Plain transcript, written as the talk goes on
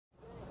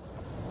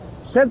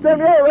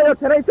1078, radio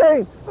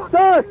 1018.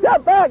 Sir,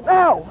 step back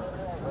now.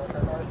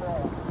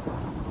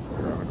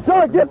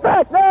 Sir, get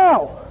back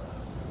now.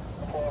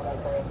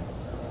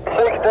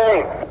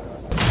 16.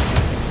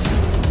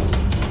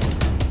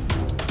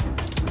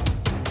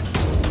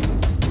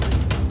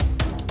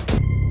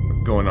 What's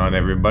going on,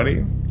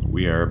 everybody?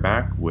 We are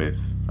back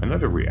with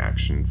another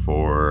reaction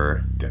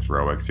for Death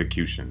Row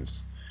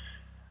Executions.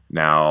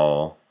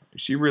 Now,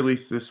 she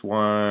released this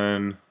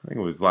one, I think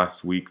it was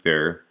last week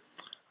there.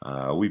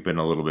 We've been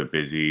a little bit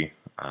busy,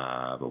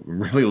 but we're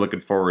really looking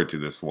forward to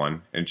this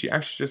one. And she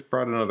actually just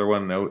brought another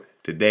one out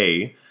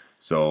today,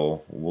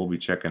 so we'll be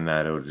checking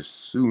that out as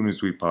soon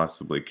as we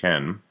possibly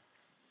can.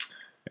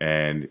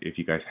 And if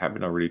you guys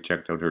haven't already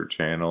checked out her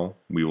channel,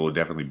 we will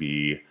definitely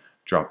be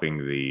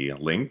dropping the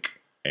link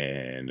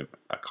and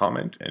a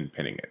comment and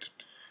pinning it.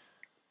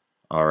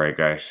 Alright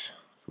guys,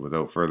 so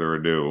without further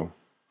ado.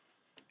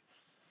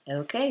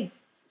 Okay,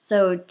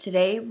 so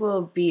today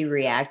we'll be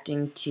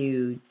reacting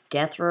to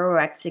Death Row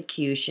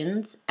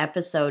Executions,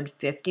 Episode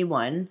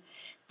 51,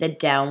 The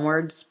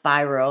Downward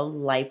Spiral,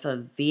 Life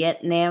of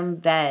Vietnam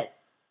Vet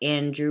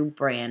Andrew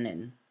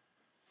Brannan.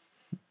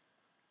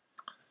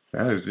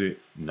 That is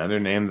another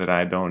name that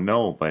I don't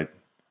know, but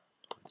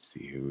let's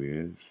see who he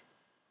is.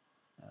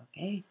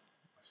 Okay.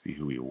 Let's see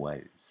who he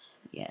was.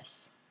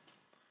 Yes.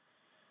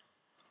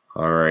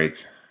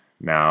 Alright,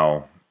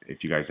 now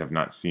if you guys have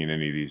not seen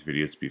any of these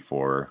videos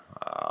before,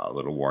 a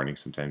little warning,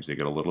 sometimes they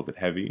get a little bit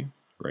heavy,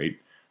 right?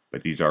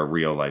 But these are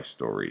real life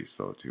stories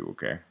though too,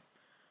 okay?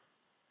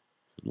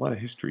 There's a lot of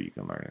history you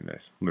can learn in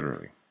this,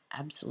 literally.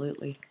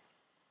 Absolutely.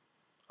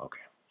 Okay,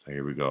 so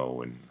here we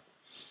go in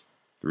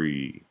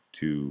 3,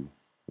 2,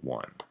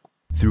 1.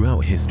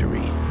 Throughout history,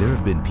 there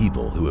have been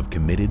people who have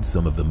committed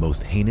some of the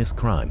most heinous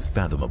crimes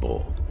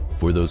fathomable.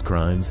 For those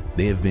crimes,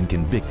 they have been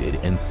convicted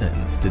and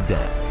sentenced to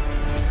death.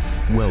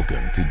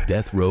 Welcome to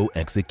Death Row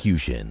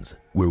Executions,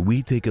 where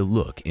we take a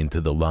look into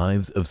the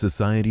lives of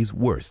society's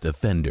worst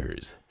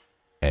offenders.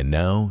 And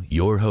now,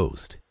 your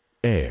host,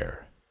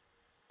 Air.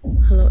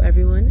 Hello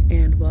everyone,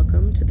 and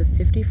welcome to the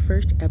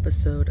 51st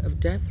episode of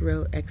Death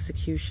Row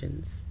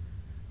Executions.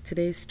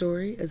 Today's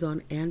story is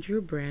on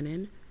Andrew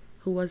Brannan,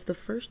 who was the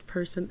first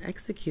person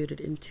executed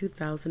in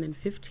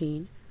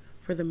 2015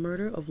 for the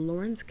murder of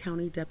Lawrence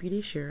County Deputy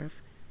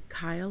Sheriff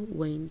Kyle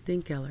Wayne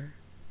Dinkheller.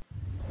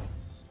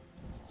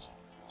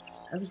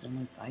 That was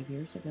only 5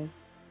 years ago.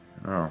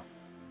 Oh.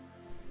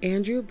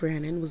 Andrew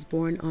Brannan was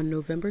born on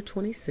November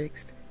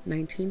 26,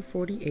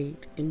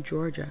 1948 in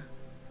Georgia.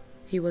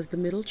 He was the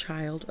middle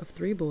child of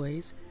 3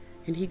 boys,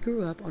 and he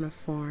grew up on a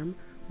farm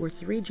where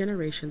 3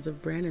 generations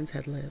of Brannans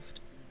had lived.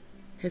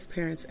 His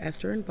parents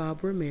Esther and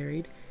Bob were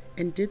married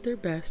and did their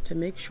best to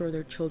make sure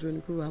their children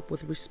grew up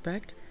with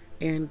respect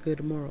and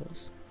good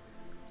morals.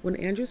 When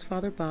Andrew's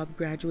father Bob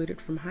graduated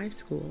from high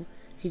school,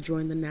 he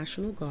joined the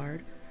National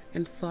Guard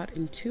and fought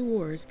in 2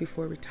 wars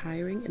before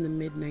retiring in the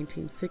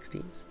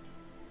mid-1960s.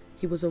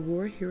 He was a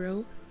war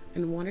hero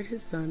and wanted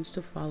his sons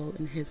to follow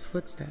in his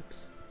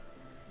footsteps.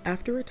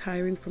 After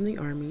retiring from the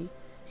Army,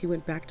 he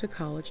went back to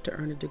college to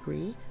earn a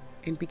degree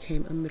and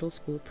became a middle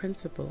school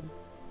principal.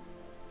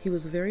 He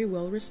was very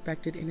well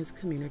respected in his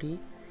community,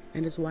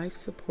 and his wife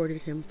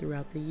supported him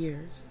throughout the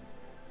years.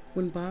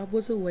 When Bob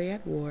was away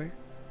at war,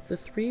 the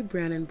 3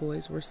 Brannan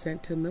boys were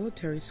sent to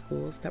military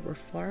schools that were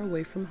far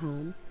away from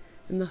home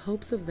in the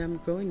hopes of them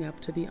growing up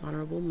to be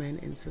honorable men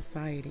in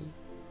society.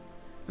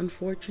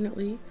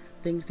 Unfortunately,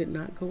 things did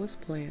not go as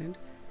planned,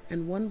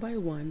 and one by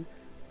one,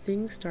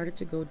 things started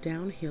to go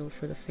downhill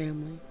for the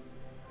family.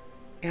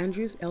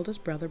 Andrew's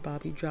eldest brother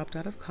Bobby dropped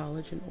out of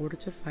college in order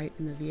to fight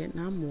in the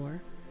Vietnam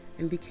War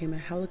and became a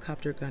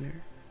helicopter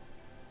gunner.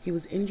 He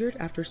was injured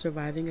after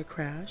surviving a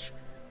crash,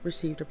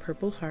 received a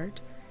Purple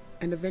Heart,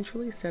 and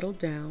eventually settled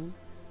down,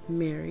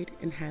 married,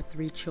 and had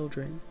 3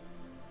 children.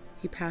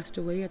 He passed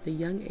away at the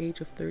young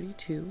age of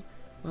 32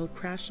 while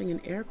crashing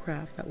an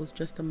aircraft that was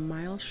just a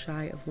mile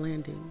shy of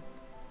landing.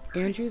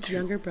 Andrew's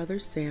younger brother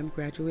Sam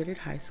graduated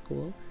high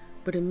school,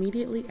 but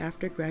immediately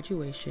after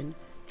graduation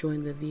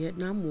joined the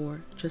Vietnam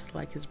War just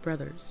like his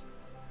brothers.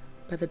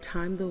 By the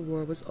time the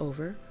war was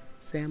over,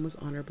 Sam was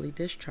honorably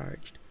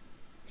discharged.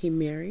 He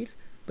married,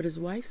 but his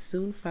wife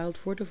soon filed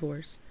for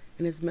divorce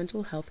and his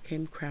mental health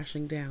came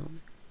crashing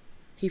down.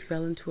 He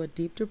fell into a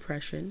deep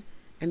depression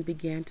and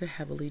began to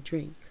heavily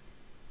drink.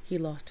 He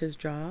lost his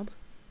job,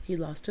 he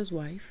lost his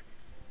wife,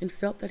 and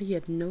felt that he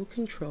had no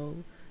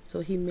control,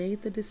 so he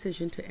made the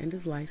decision to end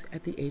his life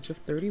at the age of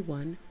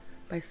 31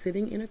 by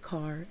sitting in a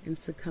car and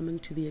succumbing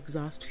to the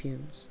exhaust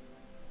fumes.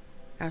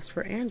 As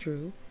for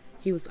Andrew,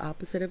 he was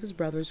opposite of his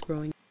brothers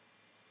growing.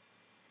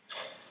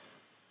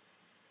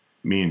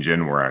 Me and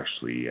Jen were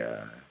actually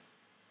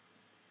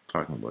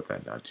talking about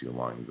that not too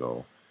long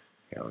ago.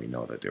 Yeah, we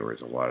know that there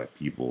was a lot of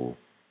people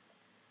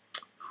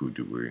who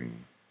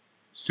doing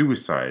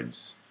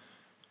suicides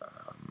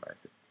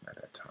at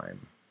that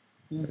time.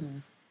 Mm-hmm.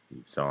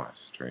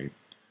 Exhaust, right?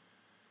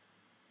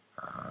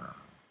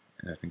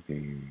 And I think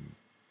they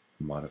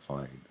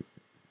modified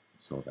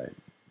so that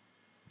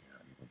you're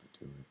not able to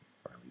do it,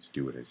 or at least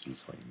do it as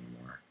easily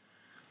anymore.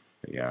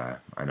 yeah,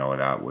 I know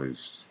that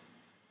was,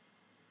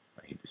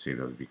 I hate to say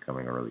that was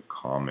becoming a really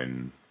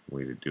common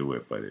way to do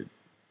it, but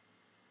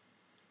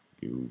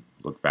you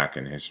look back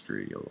in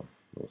history,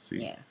 you'll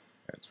see. Yeah.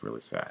 It's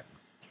really sad.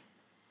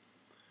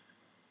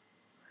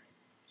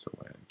 So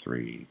in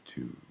 3,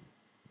 2,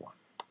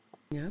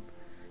 1. Up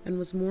and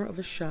was more of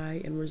a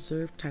shy and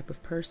reserved type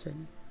of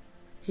person.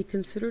 He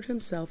considered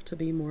himself to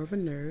be more of a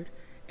nerd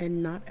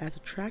and not as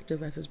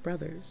attractive as his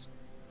brothers.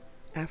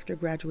 After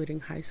graduating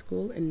high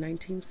school in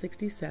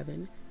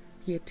 1967,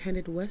 he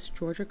attended West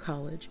Georgia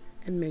College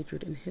and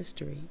majored in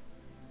history.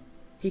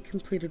 He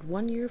completed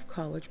 1 year of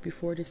college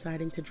before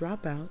deciding to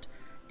drop out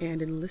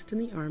and enlist in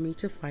the Army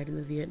to fight in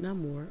the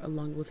Vietnam War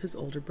along with his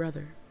older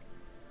brother.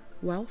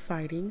 While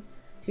fighting,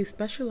 he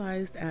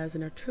specialized as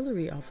an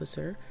artillery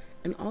officer,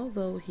 and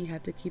although he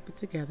had to keep it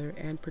together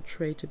and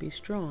portray to be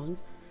strong,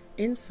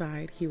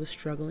 inside he was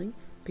struggling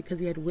because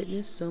he had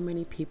witnessed so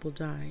many people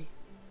die.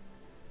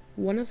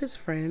 One of his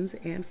friends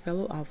and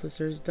fellow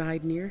officers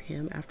died near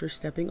him after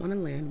stepping on a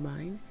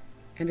landmine,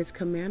 and his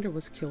commander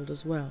was killed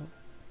as well.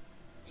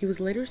 He was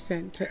later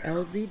sent to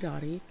LZ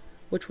Dottie,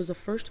 which was a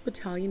 1st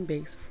Battalion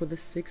base for the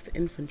 6th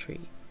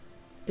Infantry.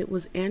 It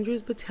was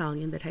Andrew's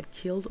battalion that had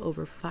killed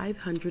over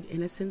 500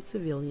 innocent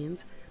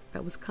civilians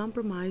that was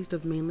comprised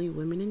of mainly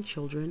women and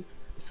children,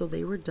 so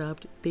they were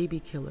dubbed baby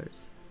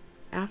killers.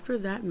 After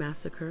that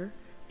massacre,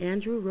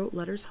 Andrew wrote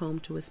letters home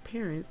to his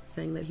parents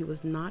saying that he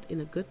was not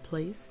in a good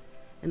place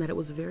and that it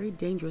was very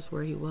dangerous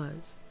where he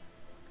was.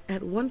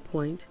 At one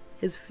point,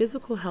 his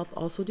physical health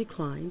also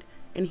declined,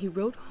 and he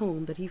wrote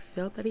home that he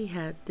felt that he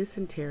had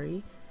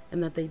dysentery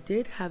and that they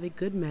did have a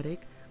good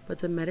medic, but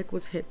the medic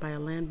was hit by a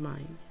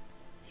landmine.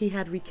 He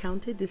had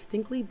recounted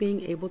distinctly being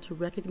able to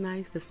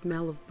recognize the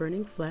smell of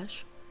burning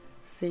flesh,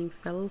 seeing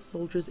fellow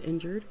soldiers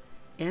injured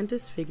and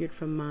disfigured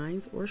from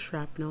mines or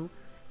shrapnel,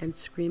 and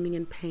screaming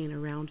in pain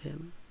around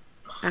him.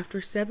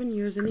 After 7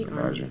 years in the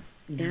Army,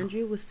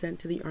 Andrew was sent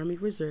to the Army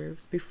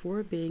Reserves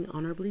before being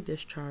honorably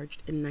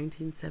discharged in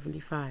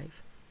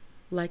 1975.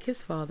 Like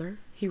his father,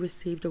 he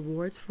received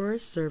awards for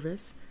his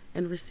service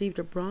and received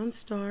a Bronze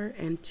Star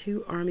and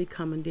 2 Army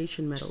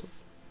Commendation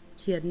Medals.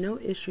 He had no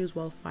issues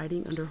while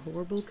fighting under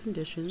horrible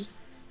conditions,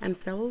 and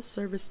fellow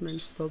servicemen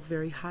spoke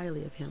very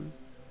highly of him.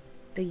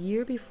 A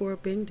year before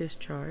being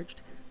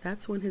discharged,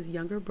 that's when his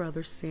younger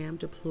brother Sam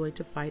deployed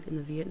to fight in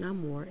the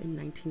Vietnam War in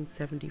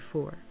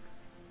 1974.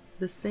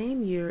 The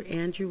same year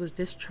Andrew was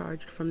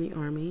discharged from the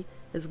Army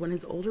is when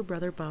his older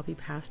brother Bobby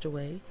passed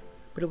away,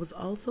 but it was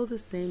also the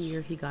same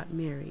year he got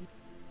married.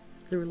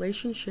 The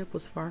relationship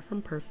was far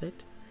from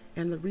perfect,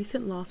 and the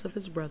recent loss of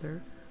his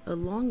brother,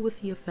 along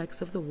with the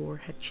effects of the war,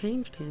 had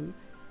changed him,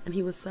 and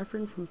he was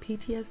suffering from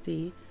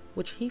PTSD,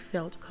 which he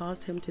felt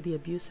caused him to be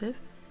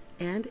abusive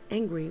and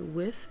angry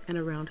with and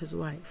around his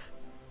wife.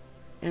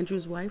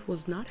 Andrew's wife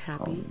was not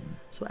happy,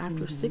 so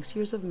after 6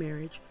 years of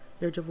marriage,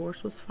 their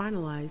divorce was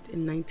finalized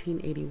in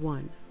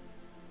 1981.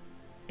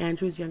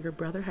 Andrew's younger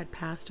brother had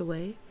passed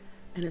away,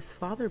 and his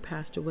father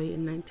passed away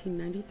in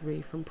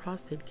 1993 from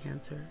prostate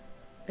cancer.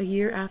 A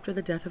year after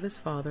the death of his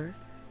father,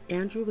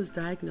 Andrew was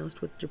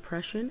diagnosed with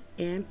depression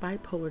and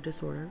bipolar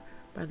disorder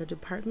by the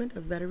Department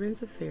of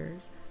Veterans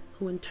Affairs,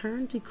 who in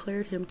turn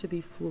declared him to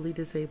be fully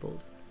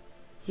disabled.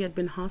 He had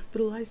been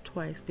hospitalized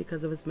twice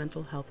because of his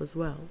mental health as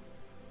well.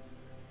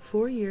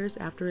 4 years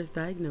after his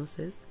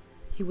diagnosis,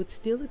 he would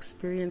still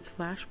experience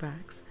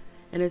flashbacks,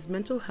 and his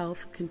mental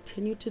health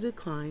continued to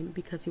decline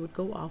because he would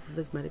go off of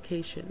his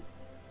medication.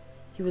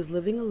 He was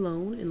living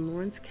alone in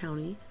Lawrence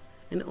County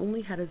and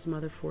only had his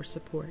mother for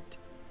support.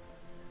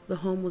 The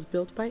home was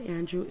built by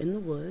Andrew in the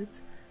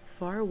woods,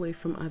 far away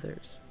from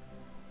others.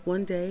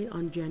 One day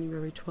on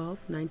January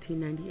 12,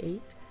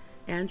 1998,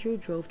 Andrew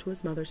drove to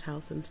his mother's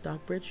house in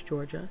Stockbridge,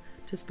 Georgia,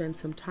 to spend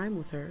some time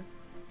with her,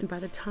 and by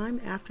the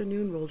time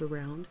afternoon rolled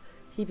around,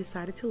 he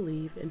decided to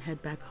leave and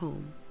head back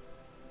home.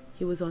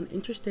 He was on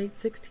Interstate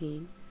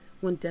 16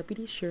 when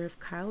Deputy Sheriff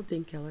Kyle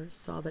Dinkheller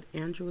saw that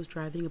Andrew was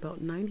driving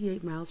about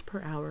 98 miles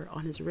per hour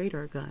on his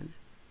radar gun.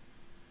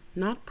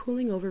 Not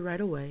pulling over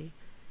right away,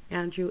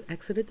 Andrew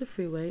exited the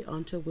freeway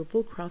onto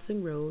Whipple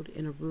Crossing Road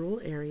in a rural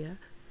area,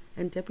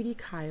 and Deputy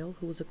Kyle,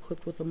 who was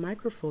equipped with a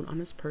microphone on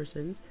his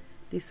persons,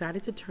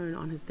 decided to turn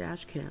on his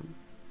dash cam.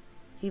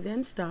 He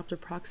then stopped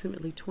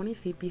approximately 20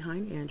 feet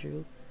behind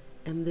Andrew,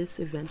 and this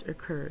event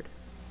occurred.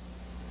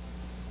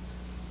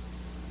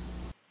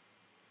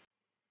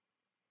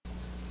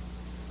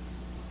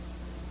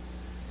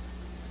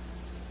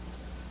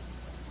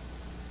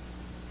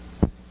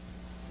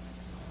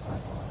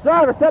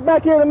 Driver, step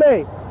back here to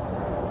me.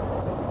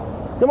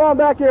 Come on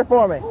back here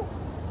for me.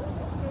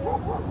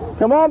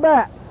 Come on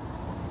back.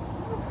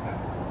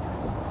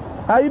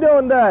 How you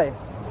doing today?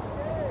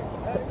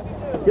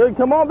 Good.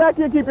 Come on back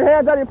here. Keep your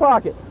hands out of your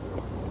pocket.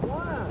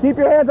 Keep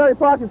your hands out of your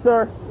pocket,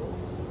 sir.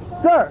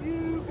 Sir.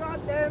 You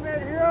goddamn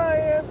it, here I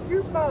am.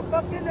 Shoot my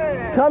fucking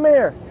ass. Come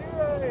here.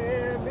 Here I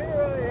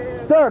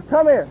am. Sir,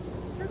 come here.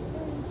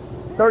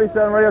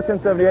 37 Radio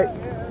 1078.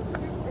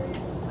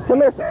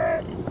 Come here,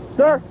 sir.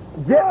 Sir,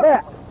 get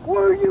back.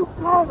 Where are you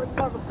calling,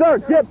 motherfucker? Sir,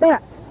 get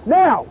back.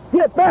 Now,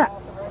 get back.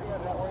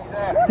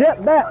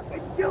 Get back.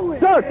 Do it,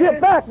 Sir, man. get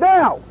back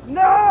now.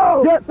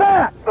 No! Get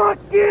back. Fuck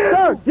you!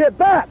 Sir, get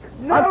back.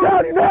 No. I'm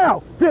telling you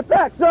now. Get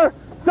back, sir.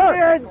 Sir,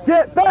 Man.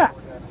 get back.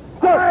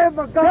 Sir, I am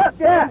a get goddamn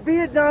back.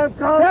 Vietnam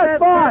combat That's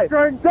fine.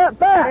 veteran, Step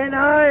back. and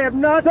I am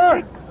not...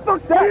 Sir,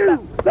 Fuck step you!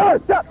 back.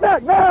 Sir, step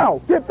back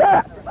now. Get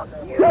back.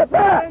 Get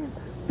back. man.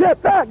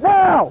 Get back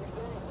now.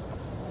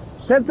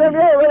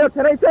 1078, radio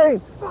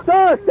 1018.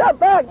 Sir, step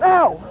back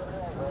now.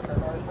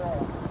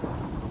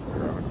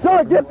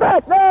 Sir, get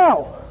back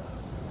now.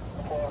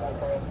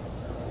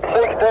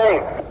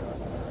 16.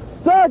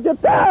 Sir,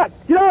 get back.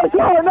 Get out of the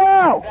car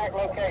now.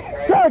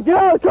 Sir, get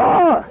out of the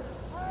car.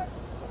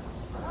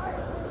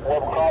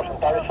 Whipple caution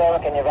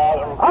 37, can you advise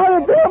them? I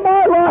am doing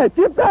my life.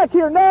 Get back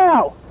here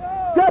now.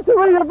 Get to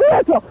your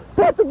vehicle.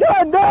 Put the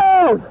gun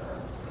down.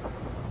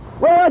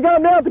 Well, I got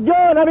him down with the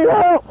gun. I need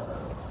help.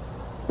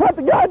 Put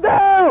the gun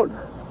down.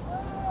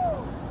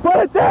 Put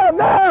it down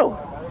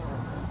now.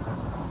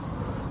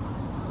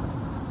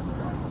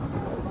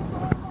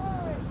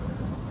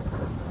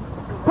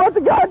 Put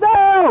the gun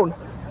down.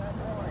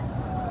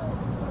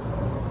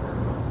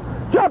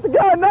 Drop the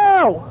gun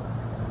now.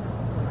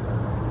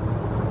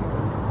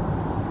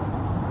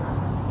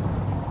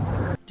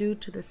 Due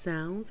to the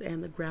sounds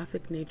and the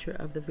graphic nature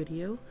of the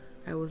video,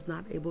 I was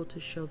not able to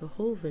show the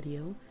whole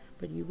video,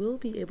 but you will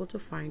be able to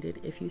find it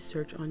if you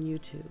search on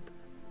YouTube.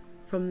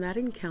 From that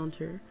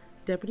encounter,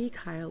 Deputy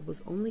Kyle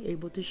was only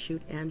able to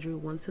shoot Andrew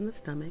once in the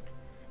stomach,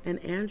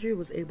 and Andrew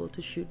was able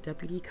to shoot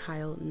Deputy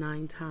Kyle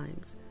 9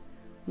 times.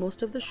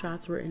 Most of the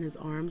shots were in his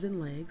arms and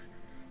legs,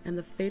 and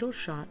the fatal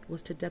shot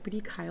was to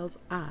Deputy Kyle's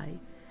eye,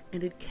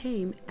 and it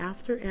came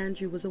after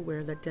Andrew was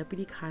aware that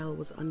Deputy Kyle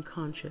was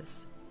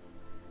unconscious.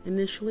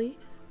 Initially,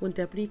 when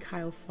Deputy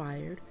Kyle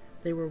fired,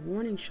 they were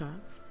warning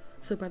shots,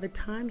 so by the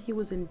time he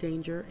was in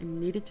danger and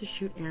needed to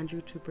shoot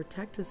Andrew to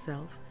protect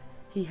himself,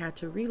 he had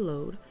to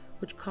reload,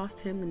 which cost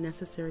him the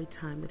necessary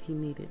time that he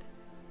needed.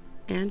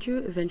 Andrew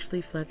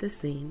eventually fled the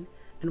scene,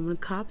 and when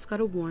cops got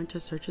a warrant to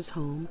search his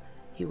home,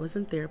 he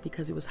wasn't there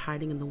because he was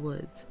hiding in the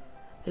woods.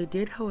 They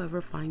did, however,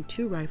 find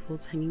 2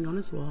 rifles hanging on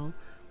his wall,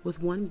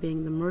 with one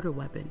being the murder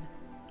weapon.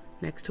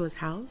 Next to his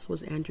house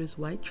was Andrew's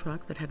white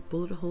truck that had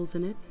bullet holes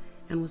in it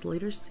and was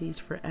later seized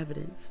for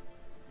evidence.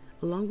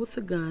 Along with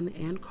the gun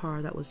and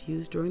car that was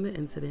used during the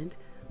incident,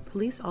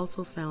 police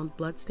also found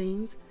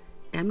bloodstains,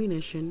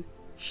 ammunition,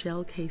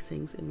 shell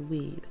casings, and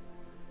weed.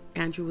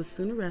 Andrew was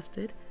soon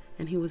arrested,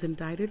 and he was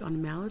indicted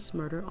on malice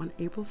murder on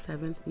April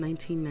 7,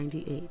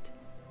 1998.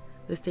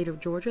 The state of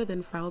Georgia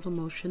then filed a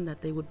motion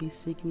that they would be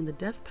seeking the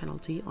death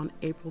penalty on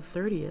April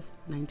 30,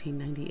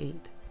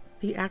 1998.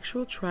 The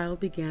actual trial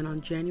began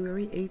on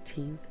January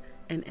 18th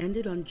and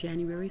ended on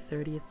January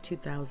 30,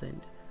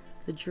 2000.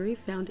 The jury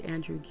found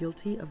Andrew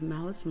guilty of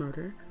malice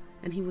murder,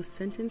 and he was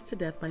sentenced to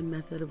death by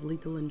method of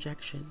lethal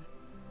injection.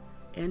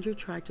 Andrew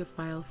tried to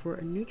file for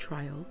a new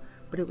trial,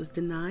 but it was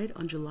denied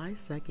on July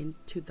 2,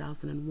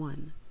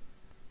 2001.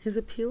 His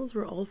appeals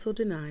were also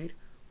denied,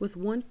 with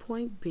one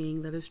point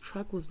being that his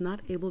truck was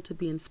not able to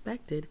be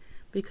inspected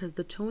because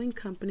the towing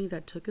company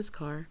that took his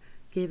car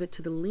gave it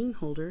to the lien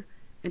holder,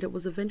 and it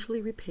was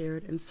eventually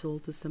repaired and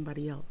sold to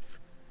somebody else.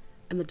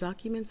 In the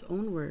document's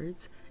own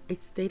words,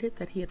 it stated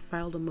that he had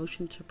filed a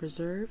motion to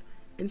preserve,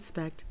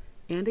 inspect,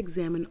 and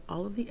examine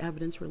all of the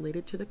evidence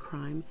related to the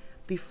crime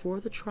before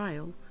the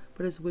trial,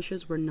 but his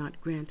wishes were not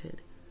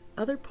granted.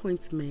 Other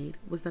points made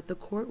was that the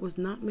court was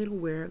not made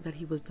aware that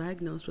he was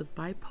diagnosed with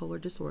bipolar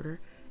disorder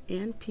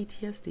and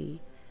PTSD,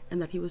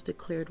 and that he was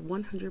declared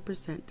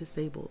 100%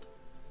 disabled.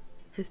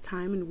 His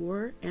time in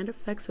war and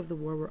effects of the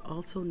war were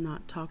also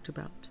not talked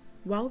about.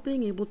 While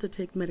being able to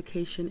take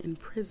medication in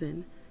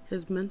prison,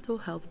 his mental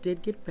health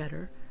did get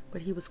better,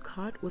 but he was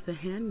caught with a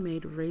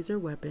handmade razor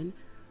weapon,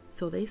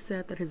 so they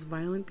said that his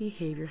violent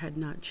behavior had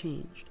not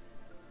changed.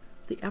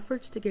 The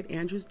efforts to get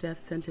Andrew's death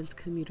sentence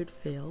commuted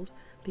failed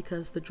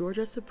because the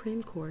Georgia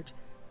Supreme Court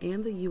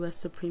and the U.S.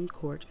 Supreme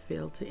Court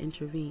failed to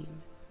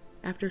intervene.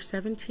 After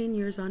 17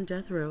 years on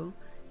death row,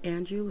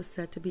 Andrew was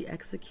set to be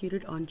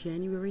executed on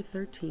January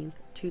 13,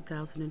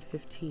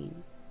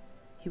 2015.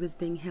 He was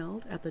being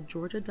held at the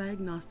Georgia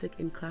Diagnostic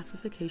and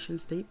Classification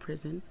State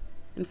Prison,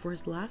 and for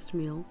his last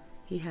meal,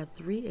 he had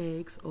 3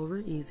 eggs over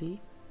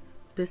easy,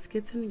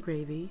 biscuits and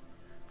gravy,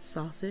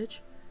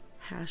 sausage,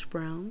 hash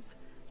browns,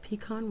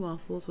 pecan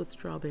waffles with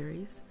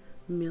strawberries,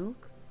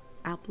 milk,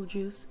 apple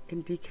juice,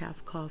 and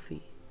decaf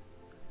coffee.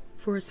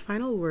 For his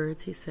final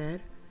words, he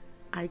said,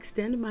 "I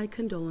extend my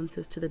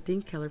condolences to the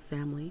Dinkheller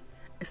family,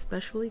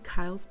 especially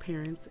Kyle's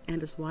parents and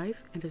his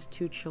wife and his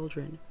 2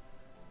 children.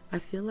 I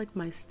feel like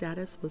my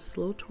status was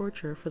slow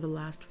torture for the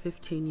last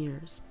 15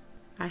 years.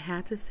 I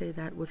had to say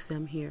that with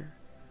them here.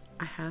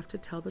 I have to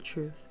tell the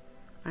truth.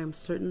 I am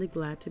certainly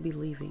glad to be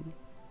leaving."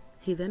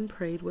 He then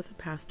prayed with a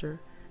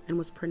pastor and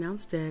was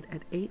pronounced dead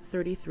at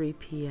 8:33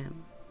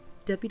 p.m.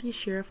 Deputy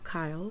Sheriff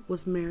Kyle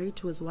was married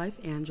to his wife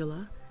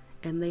Angela,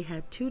 and they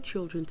had 2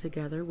 children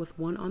together, with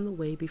one on the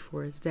way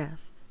before his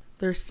death.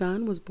 Their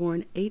son was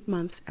born 8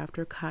 months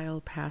after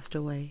Kyle passed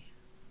away.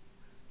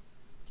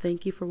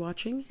 Thank you for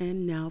watching,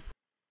 and now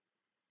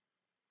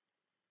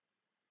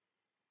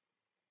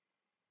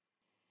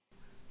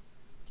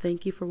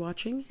Thank you for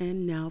watching,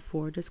 and now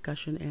for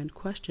discussion and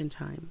question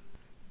time.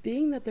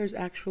 Being that there's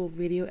actual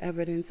video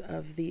evidence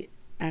of the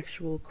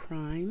actual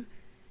crime,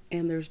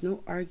 and there's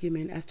no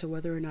argument as to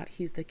whether or not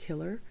he's the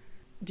killer,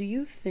 do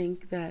you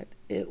think that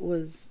it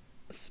was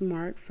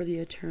smart for the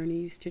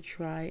attorneys to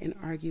try and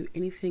argue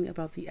anything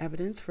about the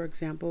evidence? For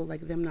example,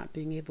 like them not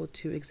being able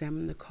to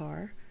examine the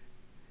car.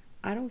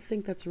 I don't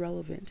think that's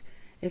relevant.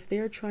 If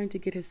they're trying to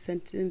get his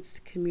sentence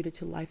commuted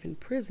to life in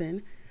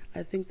prison,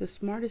 I think the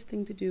smartest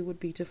thing to do would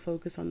be to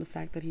focus on the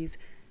fact that he's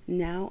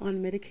now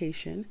on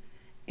medication,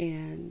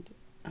 and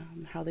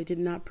how they did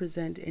not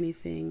present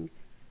anything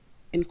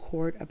in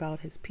court about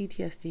his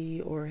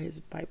PTSD or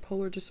his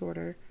bipolar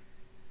disorder.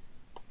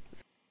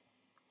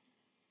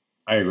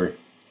 I agree.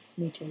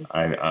 Me too.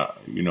 I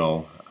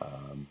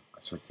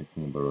started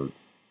thinking about it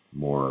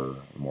more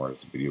and more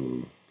as the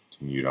video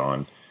continued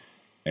on,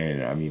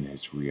 and I mean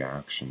his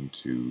reaction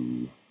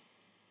to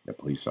the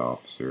police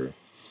officer.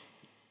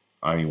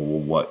 I mean, well,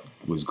 what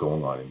was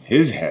going on in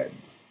his head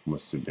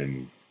must have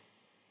been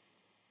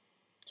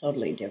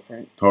Totally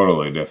different.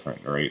 totally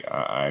different, right?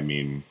 I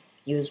mean,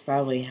 He was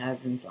probably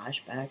having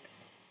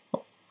flashbacks.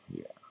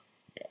 yeah,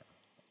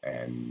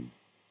 and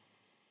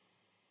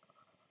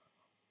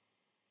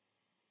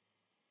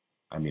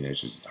I mean,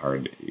 it's just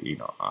hard.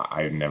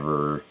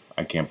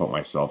 I can't put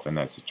myself in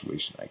that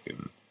situation. I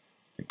can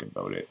think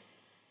about it,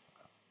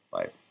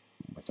 but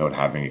without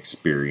having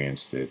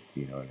experienced it,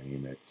 you know what I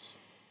mean?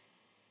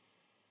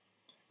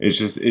 It's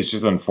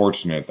just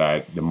unfortunate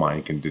that the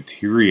mind can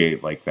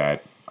deteriorate like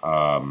that,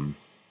 and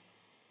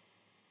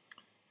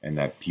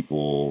that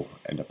people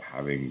end up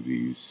having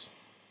these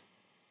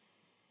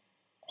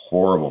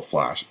horrible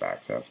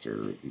flashbacks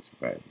after these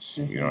events.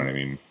 Mm-hmm. You know what I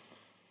mean?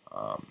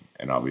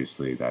 And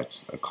obviously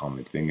that's a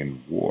common thing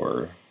in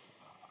war,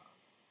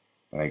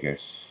 but I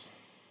guess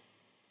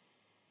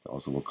it's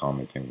also a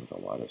common thing with a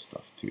lot of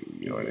stuff too.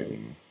 You know what I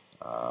mean?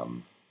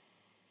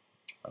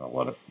 And a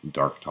lot of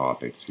dark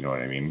topics. You know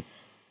what I mean?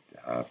 To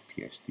have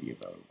PSD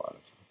about a lot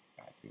of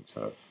bad things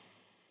that have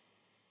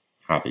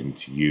happened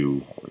to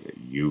you or that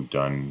you've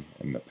done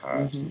in the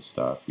past and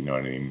stuff. You know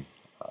what I mean?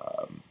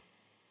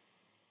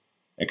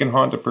 It can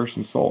haunt a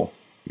person's soul.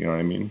 You know what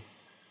I mean?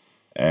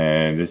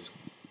 And this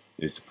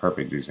is a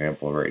perfect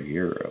example right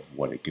here of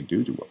what it can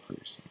do to a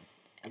person.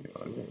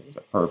 Absolutely. You know, it's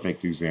a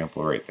perfect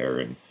example right there.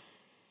 And,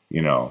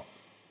 you know,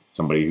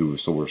 somebody who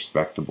was so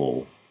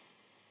respectable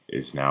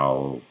is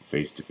now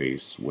face to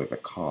face with a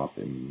cop,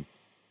 and,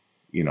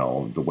 you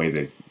know, the way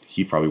that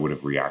he probably would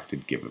have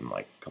reacted given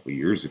like a couple of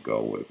years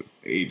ago would have been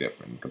way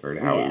different compared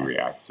to how he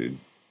reacted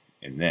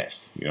in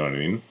this. You know what I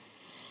mean?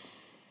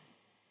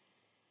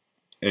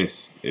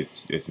 It's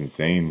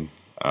insane.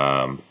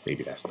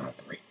 Maybe that's not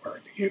the right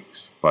word to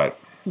use, but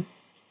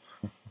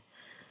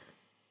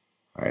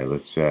all right,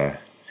 let's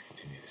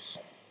continue this.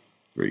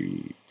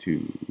 3,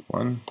 2,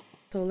 1.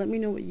 So let me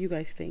know what you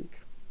guys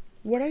think.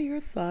 What are your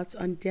thoughts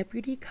on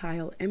Deputy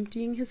Kyle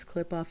emptying his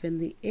clip off in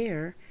the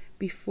air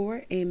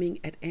before aiming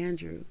at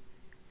Andrew?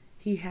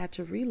 He had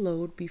to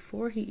reload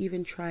before he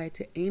even tried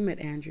to aim at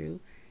Andrew,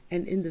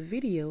 and in the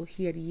video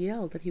he had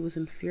yelled that he was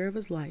in fear of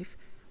his life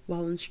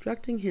while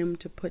instructing him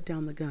to put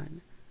down the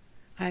gun.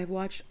 I have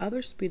watched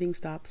other speeding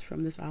stops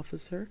from this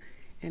officer,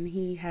 and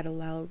he had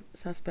allowed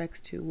suspects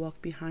to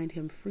walk behind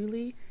him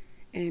freely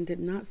and did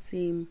not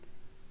seem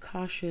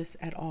cautious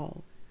at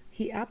all.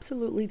 He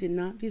absolutely did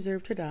not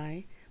deserve to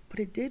die, but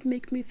it did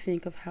make me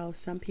think of how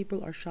some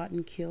people are shot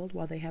and killed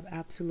while they have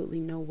absolutely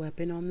no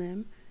weapon on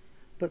them.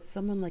 But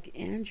someone like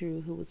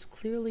Andrew, who was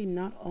clearly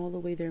not all the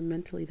way there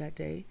mentally that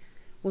day,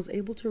 was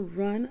able to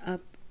run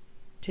up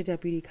to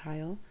Deputy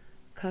Kyle,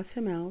 cuss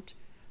him out,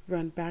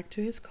 run back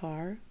to his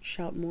car,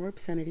 shout more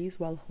obscenities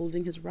while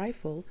holding his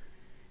rifle,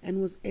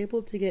 and was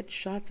able to get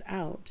shots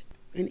out.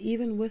 And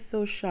even with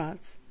those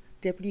shots,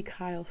 Deputy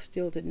Kyle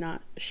still did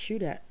not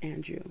shoot at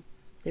Andrew.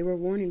 They were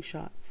warning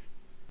shots.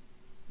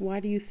 Why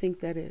do you think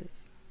that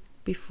is?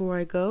 Before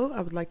I go,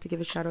 I would like to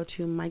give a shout out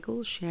to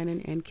Michael,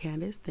 Shannon, and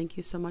Candace. Thank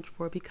you so much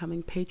for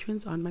becoming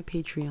patrons on my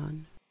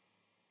Patreon.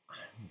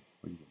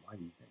 Why do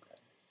you think that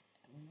is?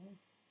 I don't know.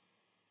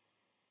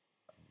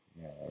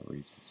 Yeah, that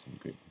raises some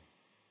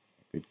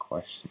good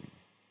question.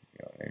 You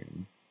know what I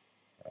mean?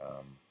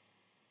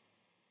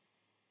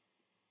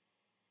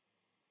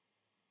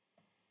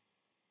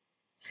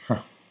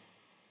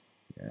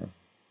 Yeah,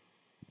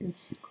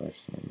 it's a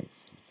question that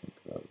makes you think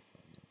about it.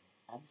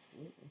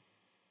 Absolutely.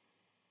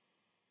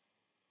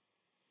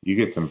 You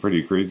get some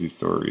pretty crazy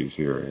stories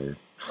here.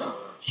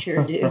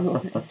 Sure do.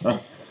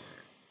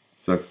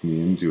 Sucks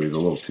me into it a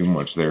little too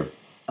much there.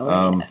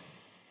 Yeah.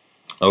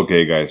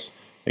 Okay, guys,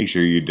 make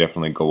sure you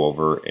definitely go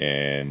over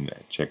and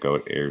check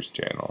out Air's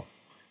channel,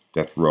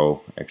 Death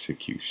Row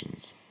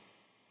Executions.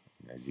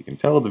 And as you can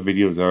tell, the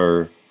videos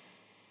are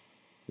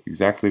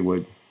exactly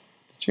what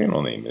the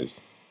channel name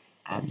is.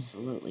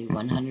 Absolutely.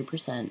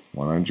 100%.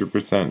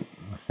 100%.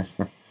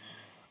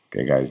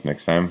 Okay, guys,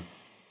 next time,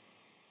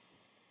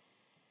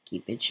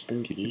 Keep it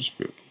spooky. keep it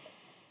spooky.